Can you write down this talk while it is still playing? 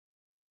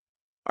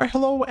All right,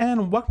 hello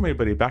and welcome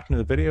everybody back into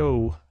the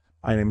video.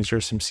 My name is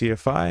Sim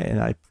CFI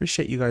and I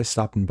appreciate you guys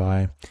stopping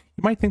by.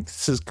 You might think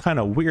this is kind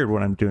of weird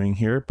what I'm doing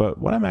here, but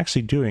what I'm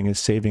actually doing is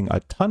saving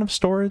a ton of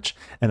storage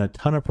and a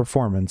ton of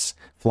performance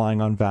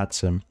flying on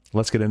Vatsim.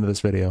 Let's get into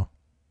this video.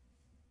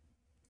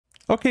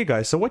 Okay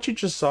guys, so what you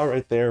just saw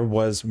right there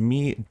was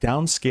me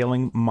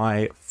downscaling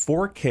my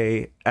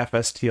 4K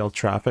FSTL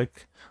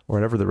traffic, or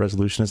whatever the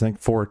resolution is. I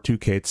think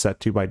 402K it's set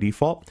to by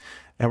default.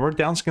 And we're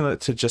downscaling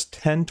it to just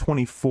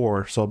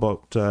 1024, so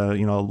about, a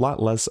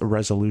lot less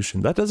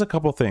resolution. That does a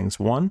couple things.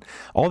 One,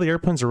 all the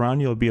airplanes around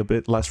you will be a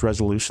bit less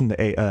resolution,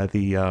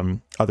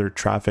 the other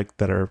traffic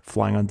that are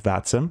flying on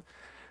Vatsim.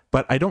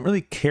 But I don't really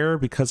care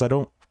because I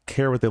don't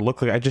care what they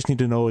look like. I just need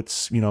to know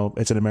it's,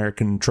 it's an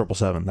American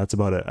 777. That's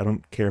about it. I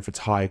don't care if it's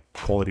high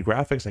quality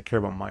graphics. I care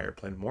about my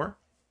airplane more.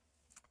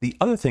 The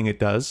other thing it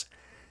does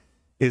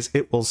is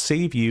it will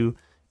save you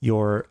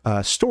your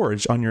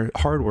storage on your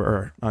hardware,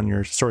 or on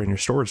your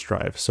storage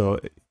drive. So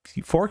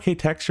 4K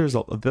textures,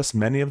 this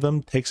many of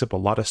them, takes up a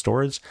lot of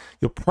storage.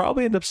 You'll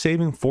probably end up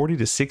saving 40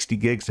 to 60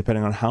 gigs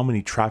depending on how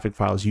many traffic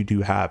files you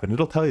do have, and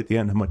it'll tell you at the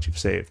end how much you've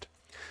saved.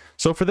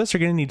 So for this, you're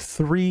going to need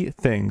three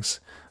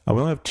things. We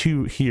only have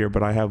two here,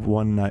 but I have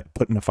one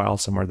put in a file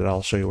somewhere that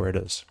I'll show you where it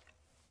is.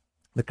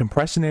 The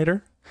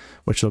compressinator,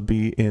 which will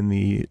be in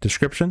the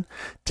description,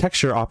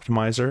 texture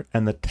optimizer,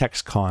 and the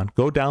textcon.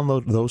 Go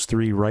download those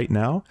three right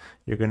now.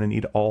 You're going to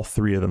need all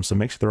three of them, so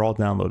make sure they're all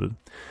downloaded.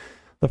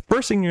 The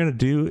first thing you're going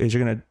to do is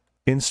you're going to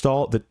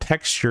install the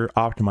texture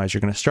optimizer.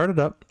 You're going to start it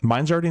up.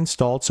 Mine's already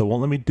installed, so it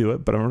won't let me do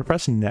it, but I'm going to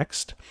press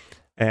next.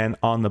 And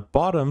on the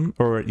bottom,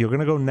 or you're going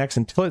to go next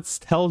until it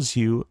tells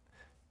you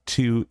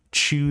to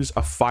choose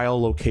a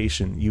file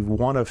location. You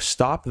want to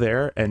stop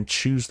there and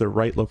choose the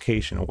right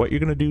location. What you're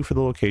going to do for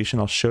the location,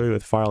 I'll show you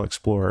with File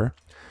Explorer.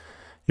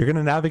 You're going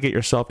to navigate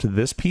yourself to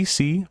this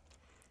PC,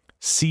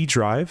 C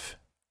drive,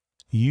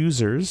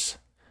 users,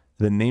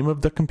 the name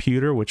of the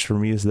computer, which for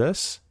me is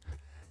this,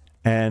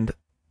 and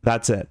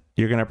that's it.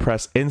 You're going to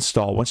press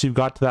install. Once you've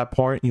got to that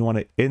point, you want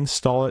to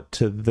install it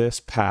to this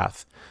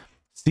path.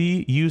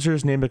 C,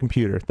 users, name of the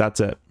computer. That's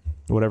it.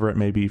 Whatever it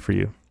may be for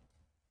you.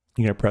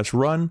 You're going to press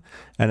run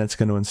and it's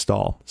going to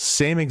install.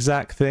 Same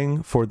exact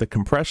thing for the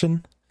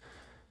compression.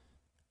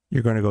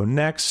 You're going to go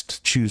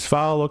next, choose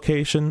file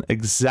location,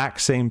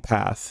 exact same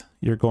path.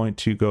 You're going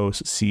to go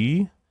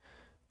C,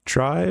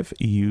 drive,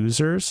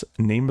 users,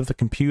 name of the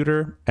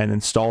computer, and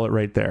install it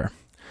right there.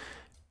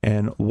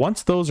 And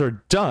once those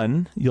are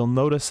done, you'll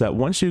notice that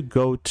once you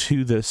go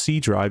to the C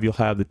drive, you'll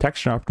have the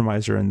texture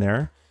optimizer in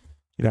there.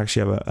 You'd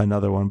actually have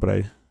another one, but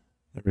there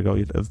we go.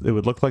 It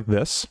would look like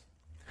this.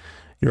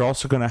 You're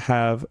also going to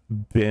have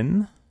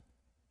bin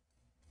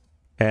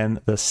and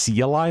the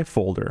CLI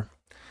folder.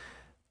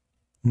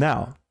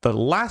 Now, the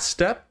last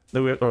step,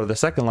 or the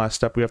second last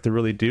step we have to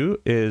really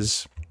do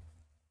is,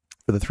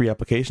 for the three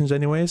applications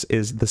anyways,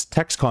 is this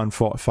textcon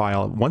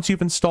file. Once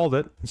you've installed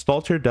it, install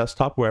it to your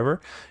desktop, wherever,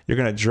 you're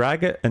going to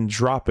drag it and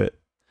drop it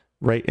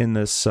right in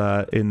this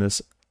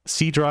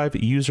C drive,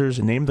 users,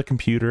 name of the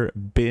computer,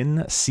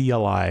 bin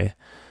CLI.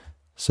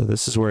 So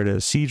this is where it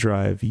is, C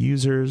drive,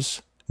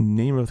 users,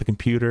 name of the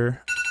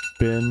computer,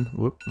 bin,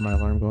 whoop, my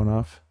alarm going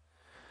off,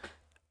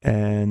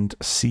 and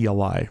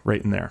CLI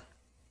right in there.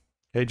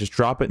 Okay, just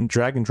drop it and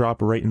drag and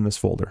drop right in this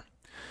folder.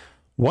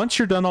 Once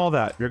you're done all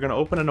that, you're going to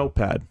open a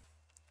notepad.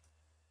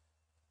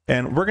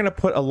 And we're going to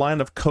put a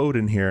line of code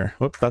in here.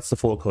 Whoop, that's the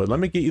full code. Let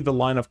me get you the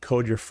line of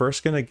code you're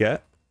first going to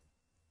get.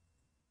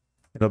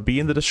 It'll be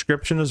in the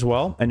description as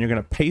well. And you're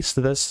going to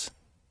paste this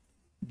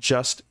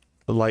just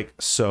like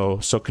so.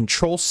 So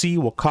Control C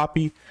will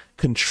copy,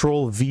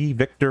 Control V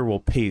Victor will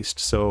paste.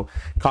 So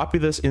copy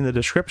this in the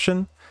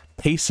description,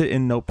 paste it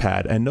in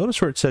Notepad, and notice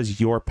where it says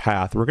your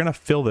path. We're going to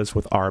fill this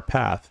with our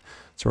path.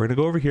 So we're going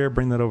to go over here,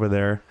 bring that over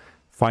there,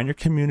 find your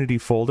community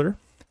folder,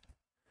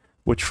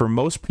 which for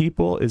most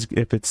people is,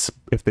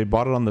 if they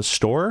bought it on the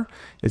store,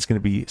 it's going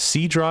to be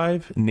C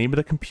drive, name of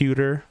the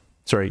computer,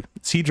 sorry,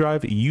 C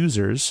drive,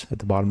 users at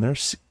the bottom there,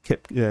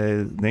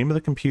 name of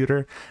the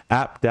computer,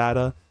 app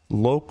data,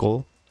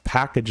 local,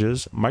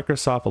 packages,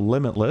 Microsoft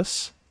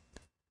Limitless,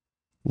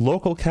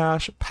 local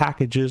cache,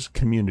 packages,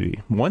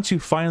 community. Once you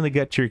finally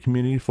get to your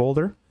community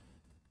folder,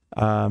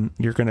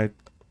 you're going to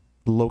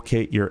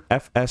locate your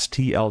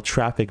FSTL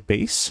traffic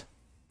base,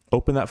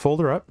 open that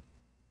folder up,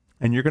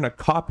 and you're going to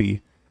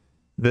copy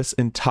this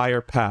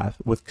entire path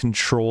with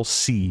Control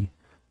C.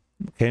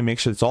 Okay, make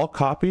sure it's all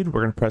copied.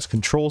 We're going to press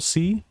Control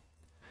C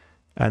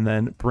and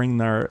then bring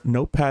our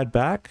notepad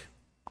back.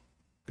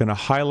 Going to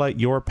highlight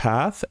your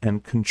path,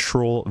 and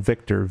Control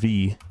Victor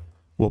V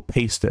will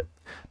paste it.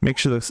 Make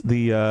sure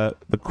the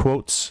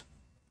quotes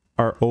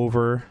are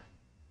over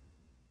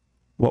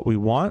what we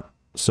want.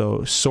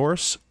 So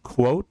source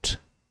quote,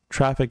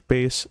 traffic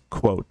base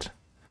quote.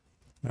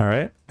 All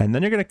right, and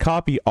then you're going to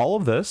copy all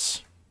of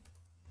this.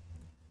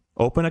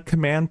 Open a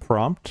command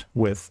prompt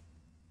with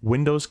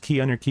Windows key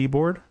on your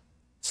keyboard,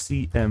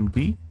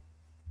 CMD.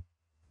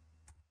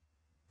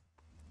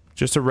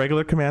 Just a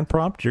regular command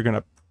prompt. You're going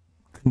to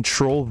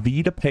Control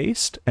V to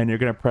paste, and you're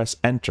going to press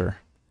enter.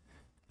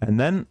 And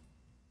then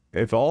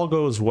if all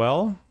goes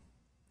well,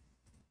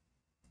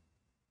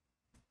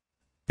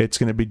 it's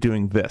going to be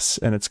doing this,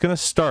 and it's going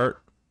to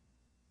start.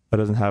 That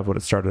doesn't have what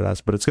it started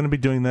as, but it's going to be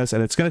doing this,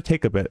 and it's going to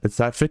take a bit. It's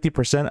at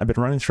 50%. I've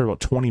been running for about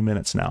 20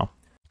 minutes now.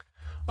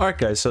 All right,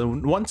 guys. So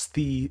once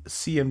the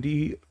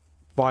CMD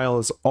file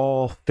is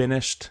all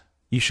finished,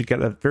 you should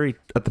get at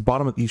the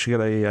bottom. You should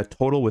get a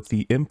total with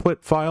the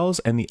input files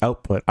and the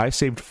output. I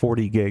saved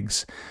 40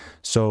 gigs.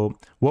 So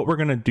what we're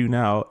going to do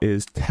now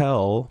is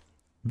tell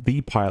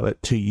the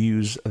pilot to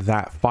use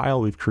that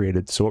file we've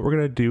created. So what we're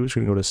going to do is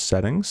we're going to go to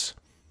settings.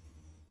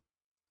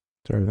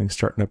 So everything's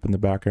starting up in the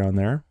background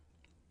there.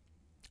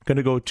 Going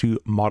to go to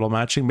model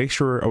matching. Make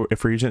sure,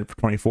 if we're using it for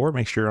 24,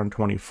 make sure you're on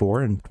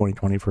 24 and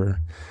 2020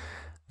 for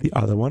the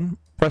other one.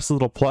 Press the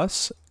little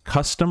plus,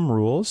 custom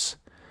rules.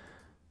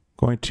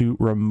 Going to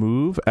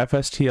remove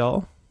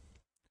FSTL,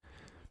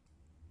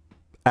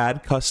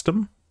 add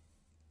custom,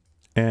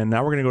 and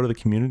now we're going to go to the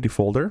community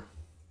folder.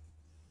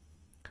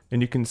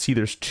 And you can see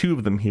there's two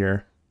of them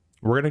here.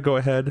 We're going to go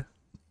ahead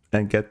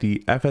and get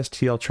the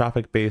FSTL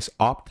traffic base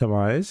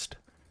optimized,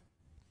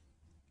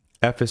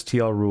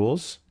 FSTL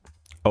rules,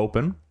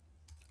 open,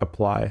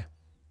 apply.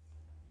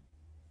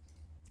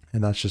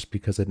 And that's just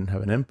because I didn't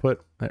have an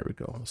input. There we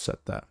go. We'll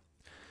set that.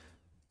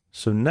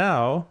 So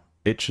now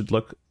it should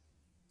look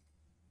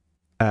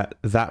at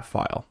that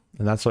file.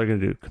 And that's what I'm going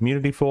to do.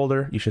 Community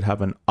folder. You should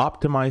have an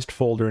optimized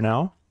folder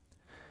now,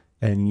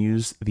 and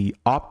use the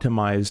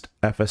optimized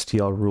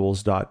FSTL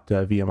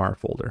rules.vmr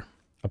folder.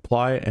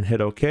 Apply and hit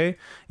OK.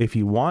 If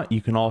you want,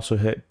 you can also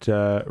hit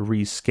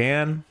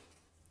rescan,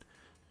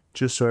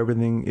 just so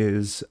everything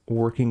is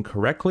working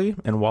correctly.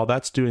 And while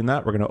that's doing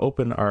that, we're going to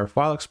open our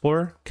file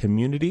explorer,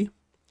 community,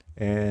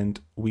 and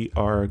we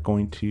are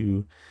going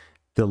to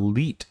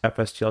delete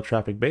FSTL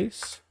traffic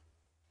base.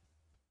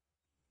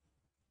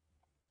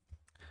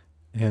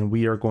 And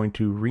we are going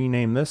to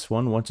rename this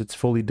one once it's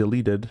fully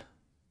deleted.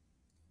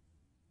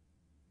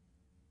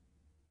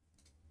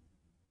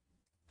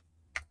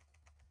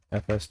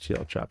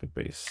 FSTL traffic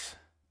base.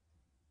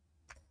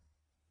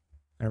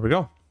 There we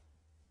go.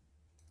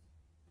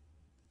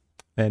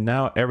 And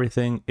now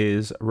everything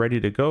is ready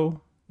to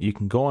go. You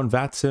can go on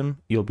Vatsim.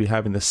 You'll be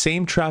having the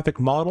same traffic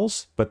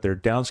models, but they're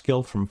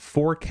downscaled from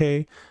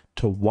 4K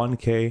to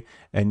 1K,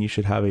 and you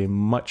should have a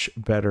much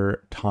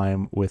better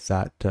time with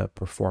that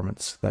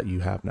performance that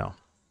you have now.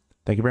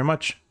 Thank you very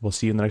much. We'll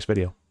see you in the next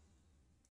video.